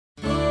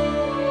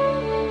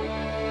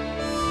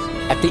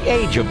At the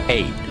age of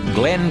 8,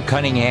 Glenn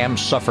Cunningham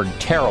suffered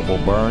terrible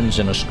burns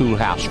in a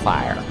schoolhouse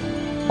fire.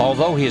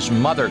 Although his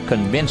mother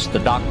convinced the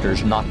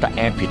doctors not to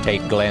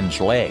amputate Glenn's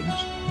legs,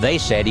 they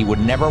said he would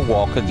never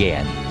walk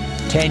again.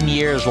 10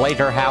 years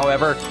later,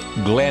 however,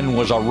 Glenn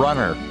was a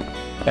runner.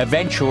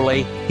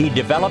 Eventually, he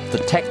developed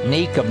the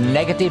technique of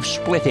negative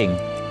splitting,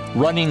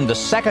 running the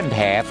second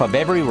half of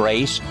every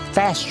race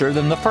faster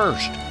than the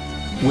first.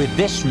 With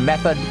this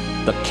method,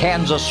 the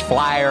Kansas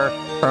Flyer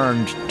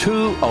earned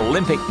 2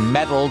 Olympic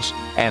medals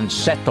and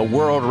set the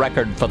world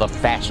record for the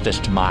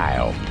fastest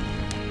mile.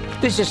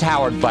 This is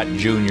Howard Butt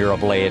Jr.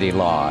 of Laity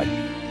Lodge.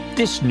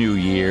 This New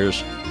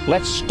Year's,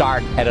 let's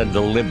start at a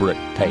deliberate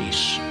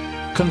pace.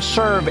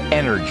 Conserve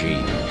energy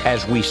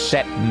as we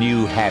set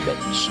new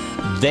habits,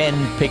 then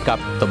pick up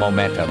the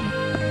momentum.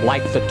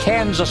 Like the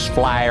Kansas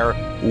Flyer,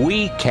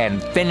 we can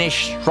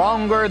finish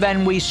stronger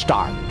than we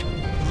start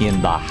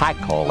in the high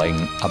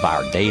calling of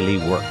our daily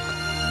work.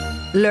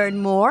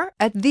 Learn more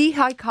at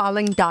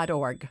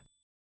thehighcalling.org.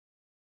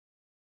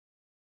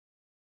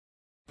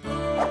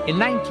 In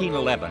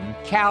 1911,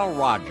 Cal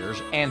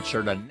Rogers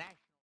answered a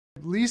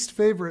least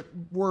favorite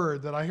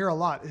word that I hear a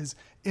lot is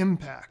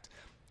impact.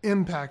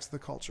 Impacts the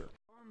culture.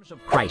 In times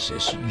of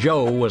crisis,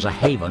 Joe was a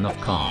haven of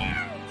calm.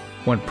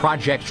 When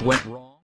projects went wrong,